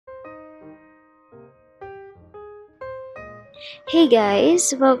Hey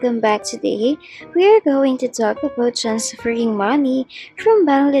guys, welcome back. Today. We are going to talk about transferring money from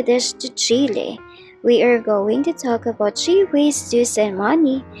Bangladesh to Chile. We are going to talk about 3 ways to send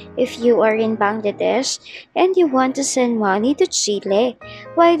money if you are in Bangladesh and you want to send money to Chile.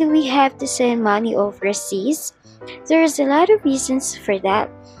 Why do we have to send money overseas? There's a lot of reasons for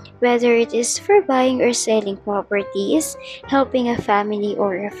that. Whether it is for buying or selling properties, helping a family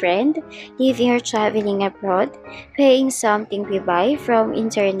or a friend, living or traveling abroad, paying something we buy from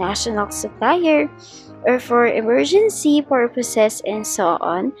international supplier, or for emergency purposes and so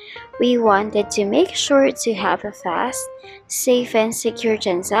on, we wanted to make sure to have a fast, safe and secure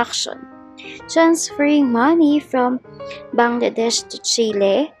transaction. Transferring money from Bangladesh to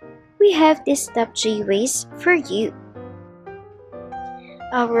Chile, we have these top 3 ways for you.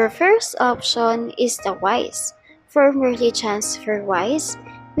 Our first option is the WISE. Formerly TransferWise,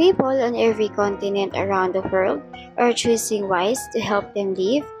 people on every continent around the world are choosing WISE to help them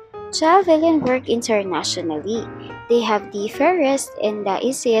live, travel, and work internationally. They have the fairest and the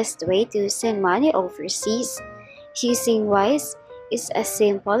easiest way to send money overseas. Using WISE is as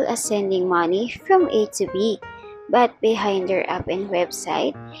simple as sending money from A to B, but behind their app and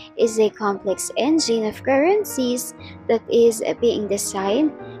website is a complex engine of currencies that is being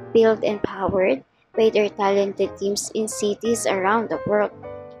designed, built, and powered by their talented teams in cities around the world.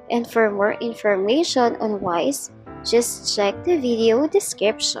 And for more information on WISE, just check the video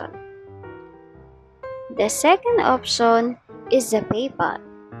description. The second option is the PayPal.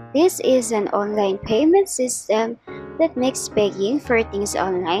 This is an online payment system that makes paying for things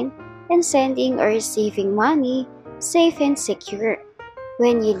online and sending or receiving money safe and secure.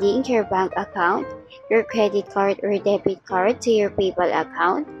 When you link your bank account, your credit card or debit card to your PayPal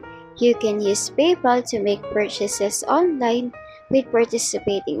account, you can use PayPal to make purchases online with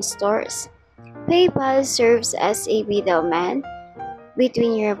participating stores. PayPal serves as a middleman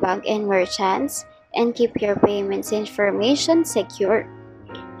between your bank and merchants and keep your payments information secure.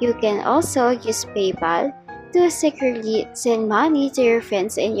 You can also use PayPal to securely send money to your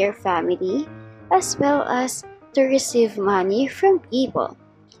friends and your family, as well as to receive money from people.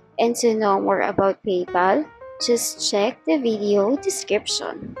 And to know more about PayPal, just check the video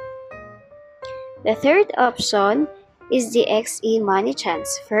description. The third option is the XE Money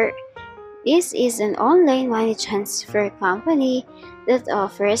Transfer. This is an online money transfer company that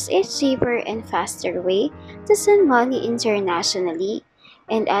offers a cheaper and faster way to send money internationally.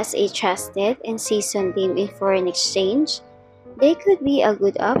 And as a trusted and seasoned name in foreign exchange, they could be a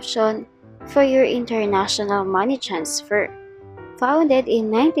good option for your international money transfer. Founded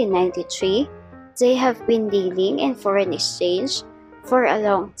in 1993, they have been dealing in foreign exchange for a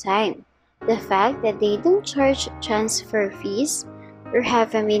long time. The fact that they don't charge transfer fees or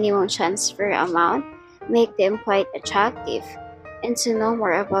have a minimum transfer amount make them quite attractive. And to know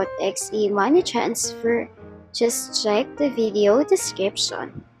more about XE Money Transfer, just check the video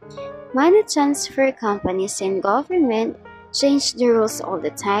description. Money transfer companies and government change the rules all the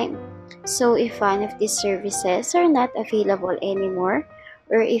time. So if one of these services are not available anymore,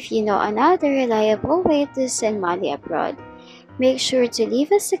 or if you know another reliable way to send money abroad, make sure to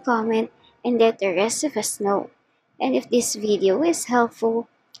leave us a comment and let the rest of us know. And if this video is helpful,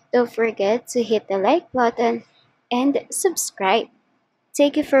 don't forget to hit the like button and subscribe.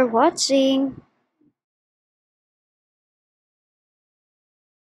 Thank you for watching.